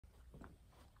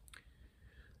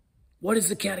What is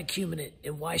the catechumenate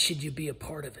and why should you be a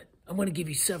part of it? I'm going to give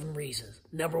you 7 reasons.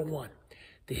 Number 1,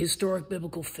 the historic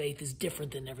biblical faith is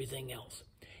different than everything else.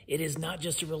 It is not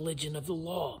just a religion of the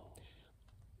law.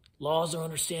 Laws are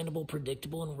understandable,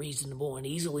 predictable, and reasonable and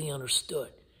easily understood.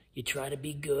 You try to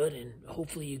be good and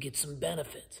hopefully you get some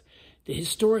benefits. The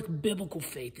historic biblical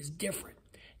faith is different.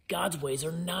 God's ways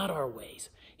are not our ways.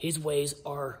 His ways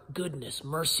are goodness,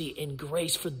 mercy, and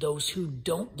grace for those who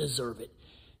don't deserve it.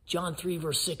 John 3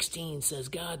 verse 16 says,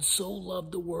 God so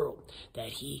loved the world that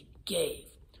he gave.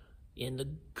 In the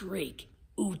Greek,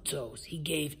 outos, he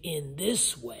gave in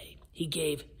this way. He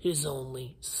gave his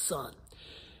only son.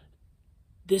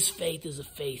 This faith is a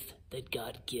faith that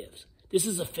God gives. This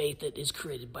is a faith that is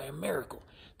created by a miracle.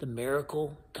 The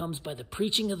miracle comes by the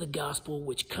preaching of the gospel,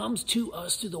 which comes to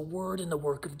us through the word and the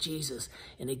work of Jesus.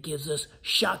 And it gives us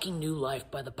shocking new life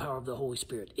by the power of the Holy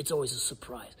Spirit. It's always a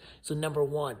surprise. So number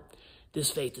 1, this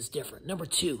faith is different. Number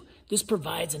 2, this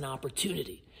provides an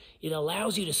opportunity. It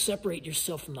allows you to separate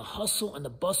yourself from the hustle and the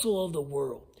bustle of the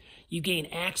world. You gain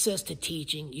access to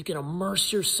teaching. You can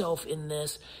immerse yourself in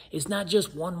this. It's not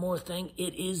just one more thing.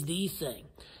 It is the thing.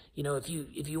 You know, if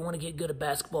you want to get good at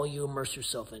basketball, you immerse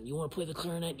yourself in it. You want to play the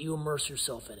clarinet, you immerse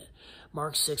yourself in it.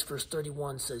 Mark 6 verse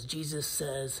 31 says, Jesus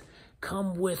says,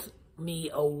 come with me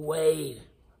away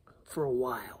for a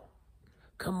while.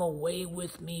 Come away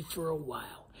with me for a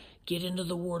while. Get into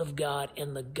the Word of God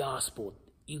and the gospel.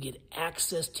 You get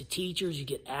access to teachers. You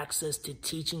get access to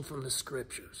teaching from the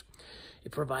Scriptures.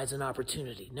 It provides an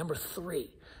opportunity. Number 3,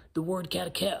 the word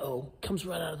catecheo comes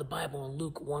right out of the Bible in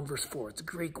Luke 1 verse 4. It's a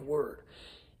Greek word.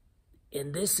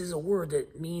 And this is a word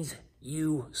that means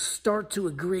you start to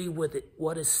agree with it,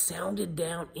 what is sounded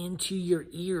down into your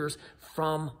ears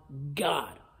from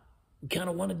God. You kind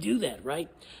of want to do that, right?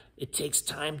 It takes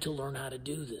time to learn how to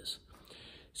do this.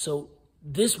 So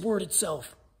this word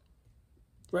itself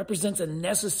represents a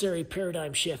necessary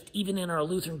paradigm shift, even in our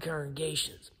Lutheran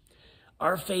congregations.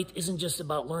 Our faith isn't just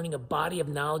about learning a body of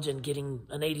knowledge and getting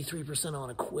an 83% on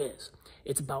a quiz.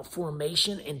 It's about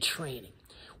formation and training.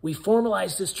 We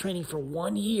formalize this training for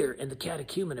 1 year in the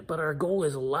catechumenate, but our goal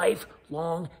is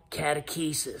lifelong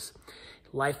catechesis,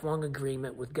 lifelong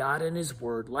agreement with God and His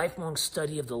Word, lifelong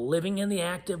study of the living and the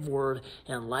active Word,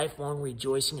 and lifelong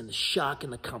rejoicing in the shock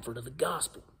and the comfort of the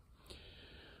gospel.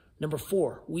 Number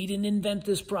 4, we didn't invent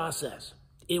this process.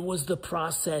 It was the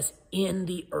process in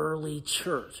the early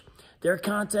church. Their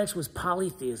context was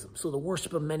polytheism, so the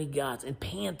worship of many gods, and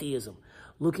pantheism,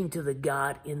 looking to the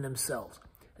God in themselves.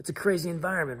 It's a crazy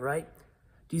environment, right?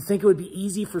 Do you think it would be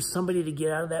easy for somebody to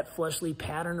get out of that fleshly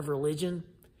pattern of religion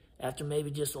after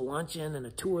maybe just a luncheon and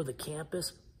a tour of the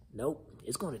campus? Nope.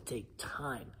 It's going to take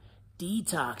time.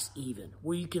 Detox even,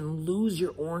 where you can lose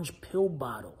your orange pill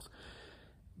bottles.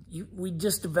 We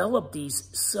just develop these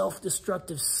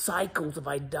self-destructive cycles of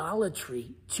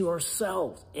idolatry to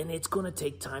ourselves, and it's going to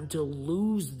take time to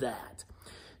lose that.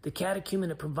 The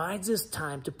catechumenate provides us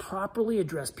time to properly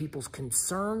address people's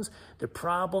concerns, their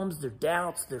problems, their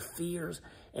doubts, their fears,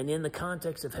 and in the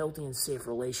context of healthy and safe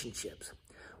relationships,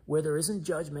 where there isn't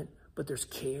judgment, but there's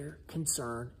care,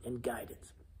 concern, and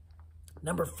guidance.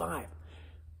 Number 5,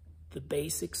 the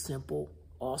basic, simple,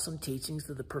 awesome teachings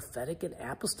of the prophetic and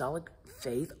apostolic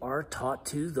faith are taught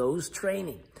to those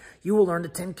training. You will learn the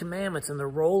 10 Commandments and their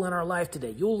role in our life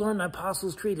today. You will learn the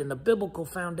Apostles' Creed and the biblical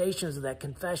foundations of that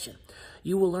confession.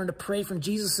 You will learn to pray from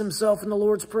Jesus Himself in the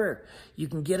Lord's Prayer. You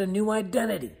can get a new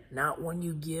identity, not one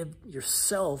you give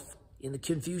yourself in the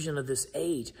confusion of this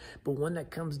age, but one that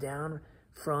comes down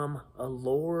from a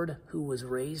Lord who was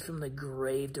raised from the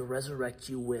grave to resurrect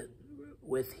you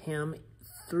with Him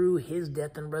through His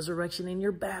death and resurrection in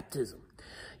your baptism.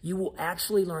 You will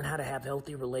actually learn how to have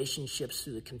healthy relationships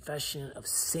through the confession of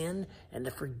sin and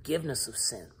the forgiveness of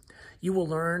sin. You will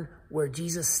learn where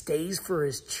Jesus stays for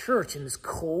His church in this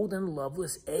cold and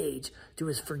loveless age through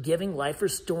His forgiving,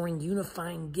 life-restoring,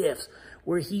 unifying gifts,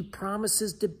 where He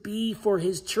promises to be for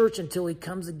His church until He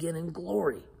comes again in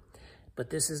glory. But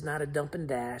this is not a dump and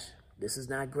dash. This is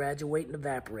not graduate and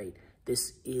evaporate.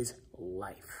 This is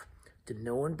life. To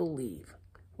know and believe,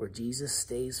 where Jesus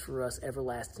stays for us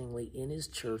everlastingly in His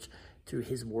church through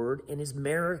His Word and His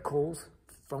miracles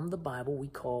from the Bible we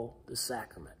call the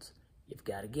sacraments. You've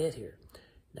got to get here.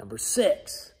 Number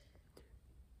 6,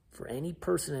 for any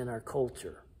person in our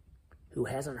culture who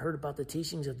hasn't heard about the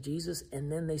teachings of Jesus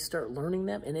and then they start learning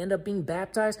them and end up being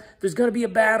baptized, there's going to be a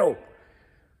battle.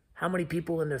 How many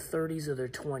people in their 30s or their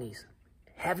 20s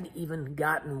haven't even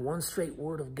gotten one straight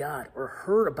word of God or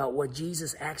heard about what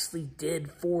Jesus actually did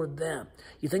for them?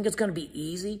 You think it's going to be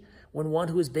easy when one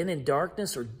who has been in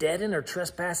darkness or dead in their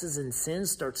trespasses and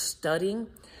sins starts studying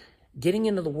getting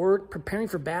into the Word, preparing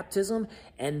for baptism,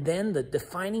 and then the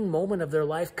defining moment of their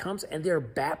life comes and they're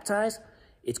baptized,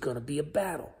 it's going to be a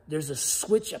battle. There's a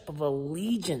switch up of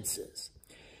allegiances.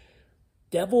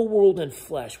 Devil, world, and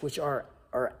flesh, which are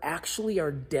actually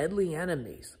our deadly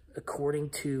enemies, according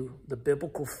to the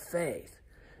biblical faith.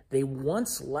 They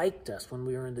once liked us when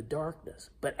we were in the darkness,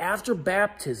 but after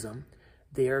baptism,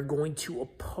 they are going to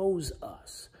oppose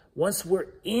us. Once we're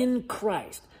in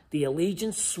Christ, the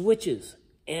allegiance switches,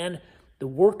 and the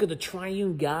work of the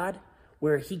triune God,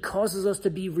 where he causes us to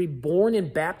be reborn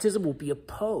in baptism, will be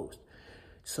opposed.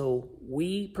 So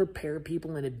we prepare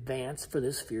people in advance for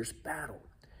this fierce battle.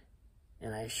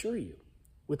 And I assure you,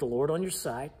 with the Lord on your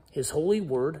side, his holy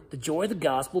word, the joy of the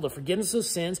gospel, the forgiveness of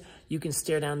sins, you can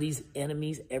stare down these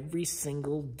enemies every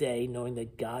single day, knowing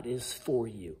that God is for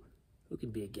you. Who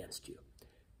can be against you?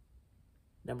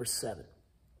 Number 7,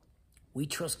 we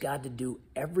trust God to do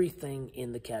everything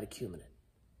in the catechumenate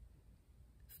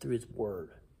through his word.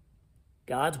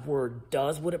 God's word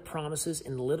does what it promises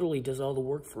and literally does all the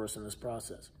work for us in this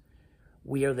process.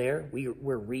 We are there.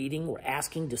 We're reading, we're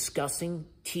asking, discussing,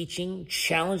 teaching,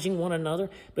 challenging one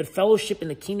another. But fellowship in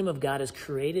the kingdom of God is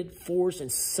created, forced,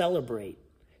 and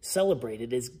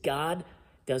celebrated as God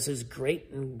does his great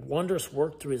and wondrous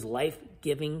work through his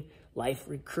life-giving,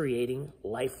 life-creating,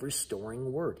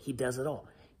 life-restoring word. He does it all.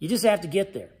 You just have to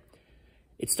get there.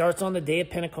 It starts on the day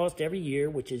of Pentecost every year,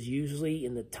 which is usually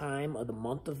in the time of the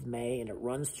month of May, and it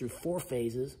runs through 4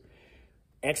 phases.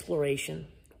 Exploration,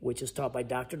 which is taught by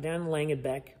Dr. Dan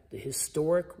Langenbeck. The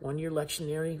historic one-year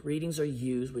lectionary readings are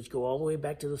used, which go all the way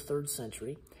back to the 3rd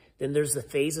century. Then there's the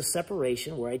phase of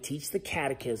separation, where I teach the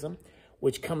catechism,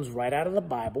 which comes right out of the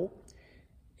Bible.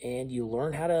 And you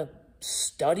learn how to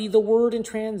study the word in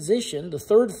transition, the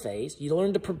 3rd phase. You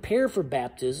learn to prepare for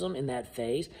baptism in that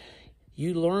phase.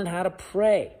 You learn how to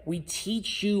pray. We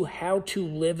teach you how to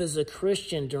live as a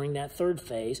Christian during that 3rd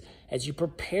phase as you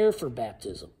prepare for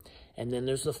baptism. And then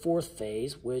there's the 4th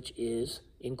phase, which is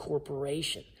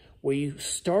incorporation, where you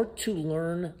start to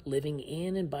learn living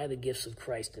in and by the gifts of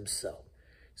Christ himself,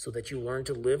 so that you learn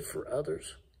to live for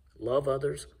others, love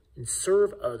others, and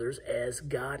serve others as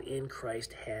God in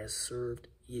Christ has served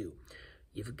you.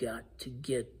 You've got to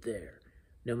get there.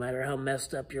 No matter how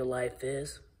messed up your life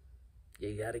is,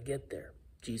 you got to get there.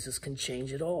 Jesus can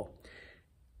change it all.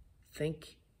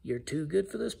 Think you're too good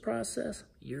for this process?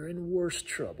 You're in worse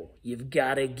trouble. You've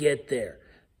got to get there.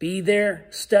 Be there,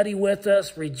 study with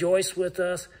us, rejoice with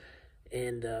us,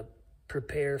 and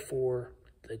prepare for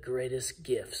the greatest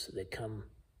gifts that come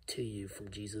to you from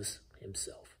Jesus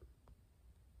himself.